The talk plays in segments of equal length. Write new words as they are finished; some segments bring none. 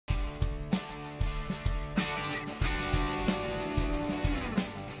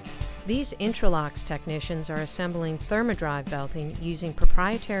These Intralox technicians are assembling ThermoDrive belting using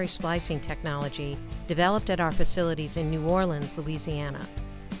proprietary splicing technology developed at our facilities in New Orleans, Louisiana.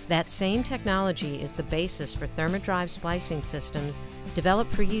 That same technology is the basis for ThermoDrive splicing systems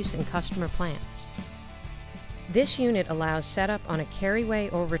developed for use in customer plants. This unit allows setup on a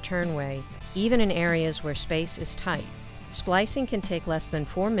carryway or returnway, even in areas where space is tight. Splicing can take less than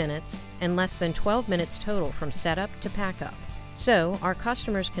 4 minutes and less than 12 minutes total from setup to pack-up. So, our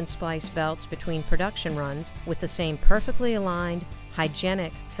customers can splice belts between production runs with the same perfectly aligned,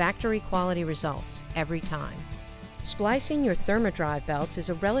 hygienic, factory-quality results every time. Splicing your ThermoDrive belts is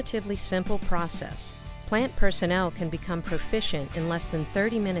a relatively simple process. Plant personnel can become proficient in less than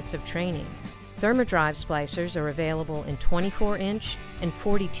 30 minutes of training. ThermoDrive splicers are available in 24-inch and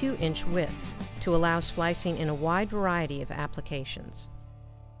 42-inch widths to allow splicing in a wide variety of applications.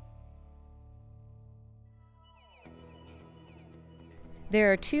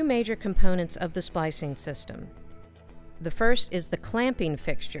 There are two major components of the splicing system. The first is the clamping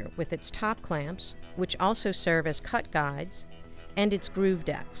fixture with its top clamps, which also serve as cut guides, and its groove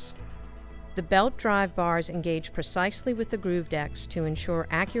decks. The belt drive bars engage precisely with the groove decks to ensure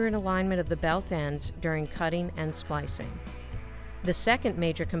accurate alignment of the belt ends during cutting and splicing. The second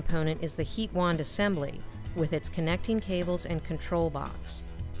major component is the heat wand assembly with its connecting cables and control box.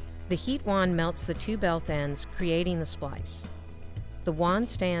 The heat wand melts the two belt ends, creating the splice. The wand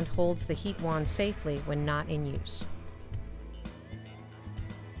stand holds the heat wand safely when not in use.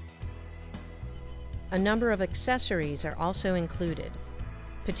 A number of accessories are also included.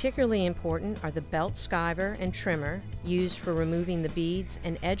 Particularly important are the belt skiver and trimmer used for removing the beads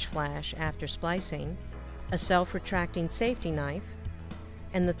and edge flash after splicing, a self-retracting safety knife,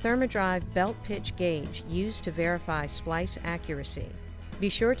 and the ThermoDrive belt pitch gauge used to verify splice accuracy. Be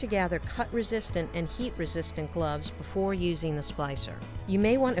sure to gather cut-resistant and heat-resistant gloves before using the splicer. You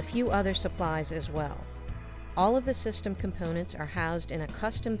may want a few other supplies as well. All of the system components are housed in a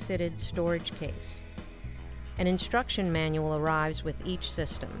custom-fitted storage case. An instruction manual arrives with each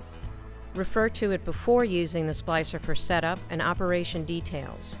system. Refer to it before using the splicer for setup and operation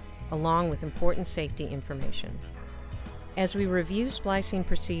details, along with important safety information. As we review splicing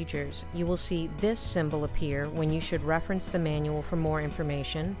procedures, you will see this symbol appear when you should reference the manual for more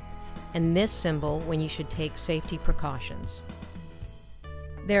information, and this symbol when you should take safety precautions.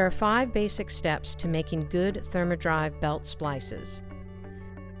 There are 5 basic steps to making good ThermoDrive belt splices.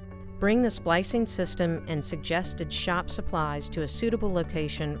 Bring the splicing system and suggested shop supplies to a suitable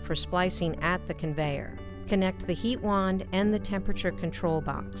location for splicing at the conveyor. Connect the heat wand and the temperature control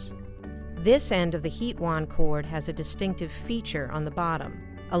box. This end of the heat wand cord has a distinctive feature on the bottom.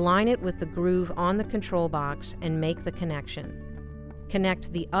 Align it with the groove on the control box and make the connection.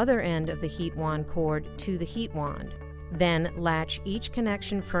 Connect the other end of the heat wand cord to the heat wand. Then latch each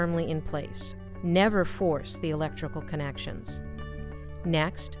connection firmly in place. Never force the electrical connections.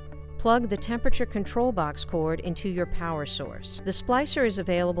 Next, plug the temperature control box cord into your power source. The splicer is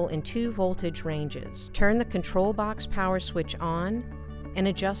available in 2 voltage ranges. Turn the control box power switch on and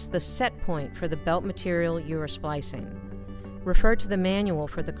adjust the set point for the belt material you are splicing. Refer to the manual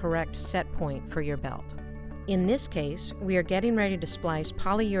for the correct set point for your belt. In this case, we are getting ready to splice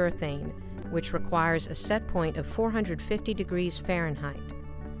polyurethane, which requires a set point of 450 degrees Fahrenheit.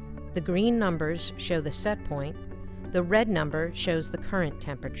 The green numbers show the set point, the red number shows the current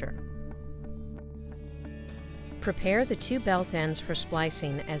temperature. Prepare the 2 belt ends for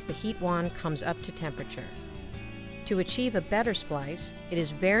splicing as the heat wand comes up to temperature. To achieve a better splice, it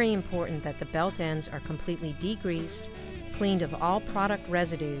is very important that the belt ends are completely degreased, cleaned of all product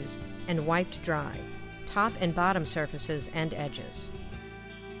residues, and wiped dry, top and bottom surfaces and edges.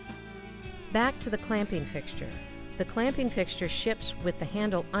 Back to the clamping fixture. The clamping fixture ships with the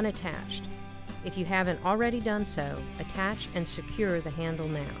handle unattached. If you haven't already done so, attach and secure the handle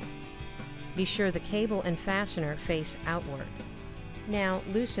now. Be sure the cable and fastener face outward. Now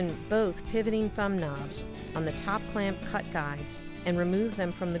loosen both pivoting thumb knobs on the top clamp cut guides and remove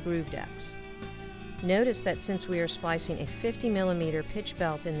them from the groove decks. Notice that since we are splicing a 50mm pitch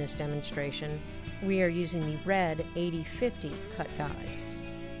belt in this demonstration, we are using the red 80/50 cut guide.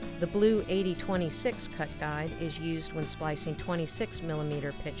 The blue 80/26 cut guide is used when splicing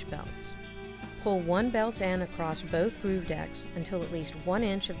 26mm pitch belts. Pull one belt end across both groove decks until at least 1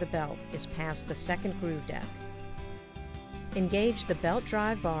 inch of the belt is past the second groove deck. Engage the belt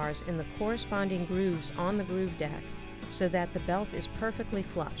drive bars in the corresponding grooves on the groove deck so that the belt is perfectly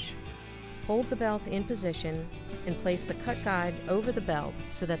flush. Hold the belt in position and place the cut guide over the belt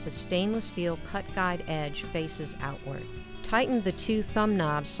so that the stainless steel cut guide edge faces outward. Tighten the 2 thumb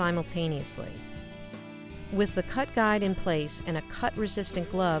knobs simultaneously. With the cut guide in place and a cut-resistant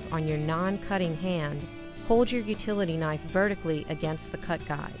glove on your non-cutting hand, hold your utility knife vertically against the cut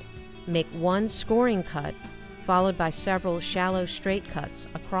guide. Make one scoring cut, followed by several shallow straight cuts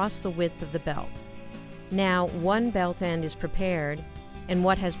across the width of the belt. Now one belt end is prepared, and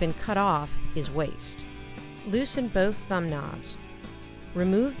what has been cut off is waste. Loosen both thumb knobs.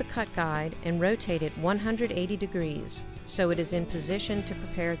 Remove the cut guide and rotate it 180 degrees so it is in position to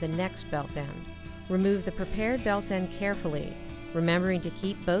prepare the next belt end. Remove the prepared belt end carefully, remembering to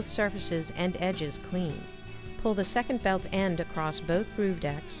keep both surfaces and edges clean. Pull the second belt end across both groove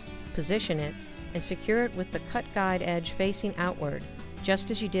decks, position it, and secure it with the cut guide edge facing outward,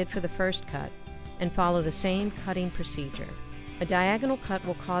 just as you did for the first cut, and follow the same cutting procedure. A diagonal cut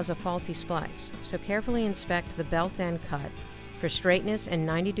will cause a faulty splice, so carefully inspect the belt end cut for straightness and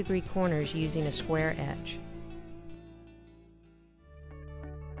 90-degree corners using a square edge.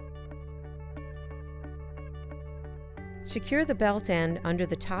 Secure the belt end under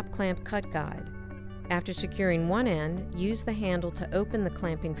the top clamp cut guide. After securing one end, use the handle to open the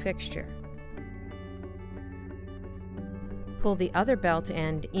clamping fixture. Pull the other belt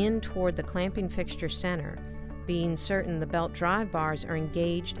end in toward the clamping fixture center, being certain the belt drive bars are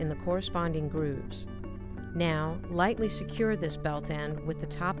engaged in the corresponding grooves. Now, lightly secure this belt end with the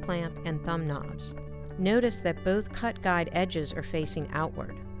top clamp and thumb knobs. Notice that both cut guide edges are facing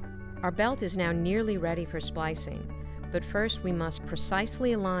outward. Our belt is now nearly ready for splicing, but first we must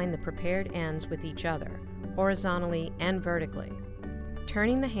precisely align the prepared ends with each other, horizontally and vertically.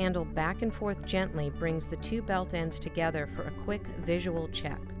 Turning the handle back and forth gently brings the two belt ends together for a quick visual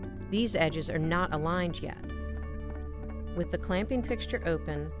check. These edges are not aligned yet. With the clamping fixture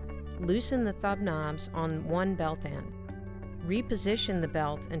open, loosen the thumb knobs on one belt end. Reposition the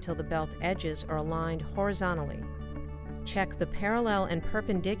belt until the belt edges are aligned horizontally. Check the parallel and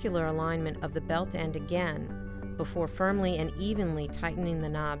perpendicular alignment of the belt end again before firmly and evenly tightening the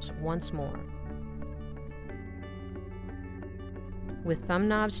knobs once more. With thumb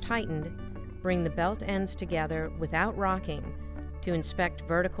knobs tightened, bring the belt ends together without rocking to inspect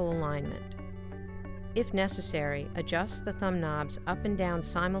vertical alignment. If necessary, adjust the thumb knobs up and down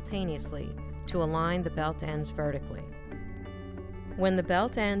simultaneously to align the belt ends vertically. When the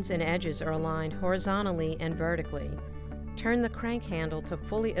belt ends and edges are aligned horizontally and vertically, turn the crank handle to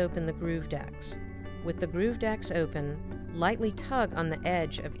fully open the groove decks. With the groove decks open, lightly tug on the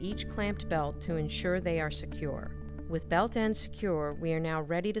edge of each clamped belt to ensure they are secure. With belt ends secure, we are now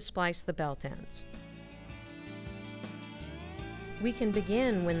ready to splice the belt ends. We can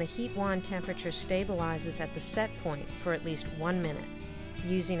begin when the heat wand temperature stabilizes at the set point for at least 1 minute.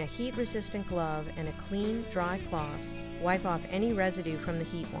 Using a heat-resistant glove and a clean, dry cloth, wipe off any residue from the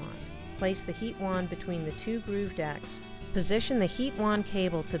heat wand. Place the heat wand between the two groove decks. Position the heat wand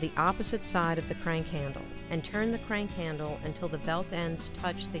cable to the opposite side of the crank handle and turn the crank handle until the belt ends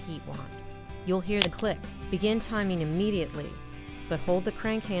touch the heat wand. You'll hear the click. Begin timing immediately, but hold the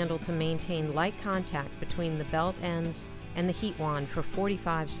crank handle to maintain light contact between the belt ends and the heat wand for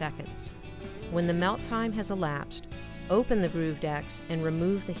 45 seconds. When the melt time has elapsed, open the groove decks and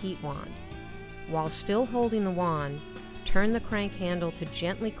remove the heat wand. While still holding the wand, turn the crank handle to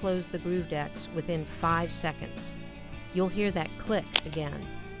gently close the groove decks within 5 seconds. You'll hear that click again.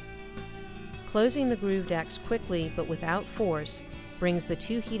 Closing the groove decks quickly but without force brings the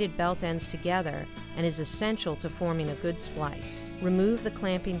two heated belt ends together and is essential to forming a good splice. Remove the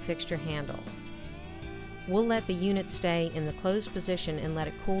clamping fixture handle. We'll let the unit stay in the closed position and let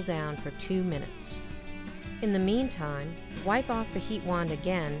it cool down for 2 minutes. In the meantime, wipe off the heat wand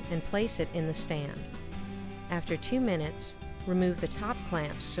again and place it in the stand. After 2 minutes, remove the top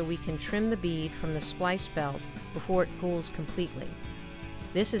clamps so we can trim the bead from the splice belt before it cools completely.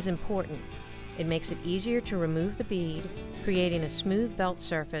 This is important. It makes it easier to remove the bead, creating a smooth belt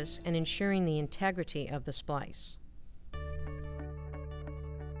surface and ensuring the integrity of the splice.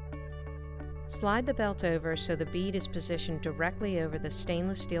 Slide the belt over so the bead is positioned directly over the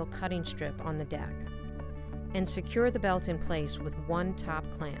stainless steel cutting strip on the deck, and secure the belt in place with one top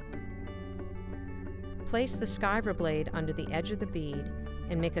clamp. Place the skiver blade under the edge of the bead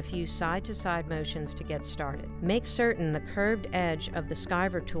and make a few side-to-side motions to get started. Make certain the curved edge of the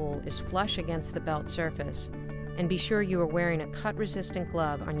skiver tool is flush against the belt surface, and be sure you are wearing a cut-resistant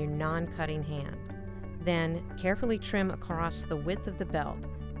glove on your non-cutting hand. Then, carefully trim across the width of the belt,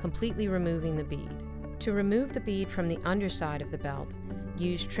 completely removing the bead. To remove the bead from the underside of the belt,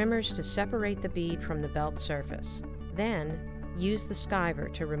 use trimmers to separate the bead from the belt surface. Then, use the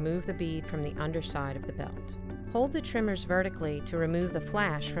skiver to remove the bead from the underside of the belt. Hold the trimmers vertically to remove the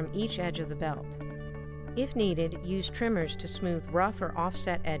flash from each edge of the belt. If needed, use trimmers to smooth rough or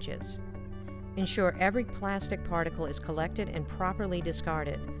offset edges. Ensure every plastic particle is collected and properly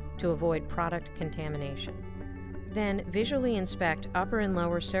discarded to avoid product contamination. Then visually inspect upper and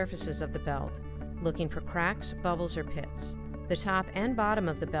lower surfaces of the belt, looking for cracks, bubbles, or pits. The top and bottom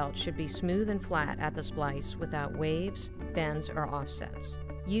of the belt should be smooth and flat at the splice without waves, bends, or offsets.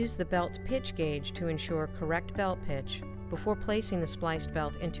 Use the belt pitch gauge to ensure correct belt pitch before placing the spliced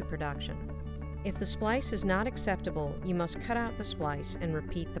belt into production. If the splice is not acceptable, you must cut out the splice and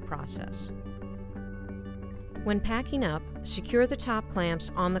repeat the process. When packing up, secure the top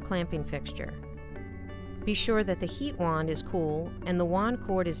clamps on the clamping fixture. Be sure that the heat wand is cool and the wand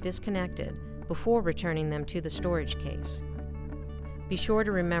cord is disconnected before returning them to the storage case. Be sure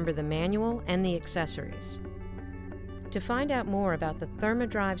to remember the manual and the accessories. To find out more about the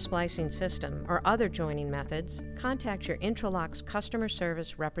ThermoDrive Splicing System or other joining methods, contact your Intralox customer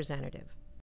service representative.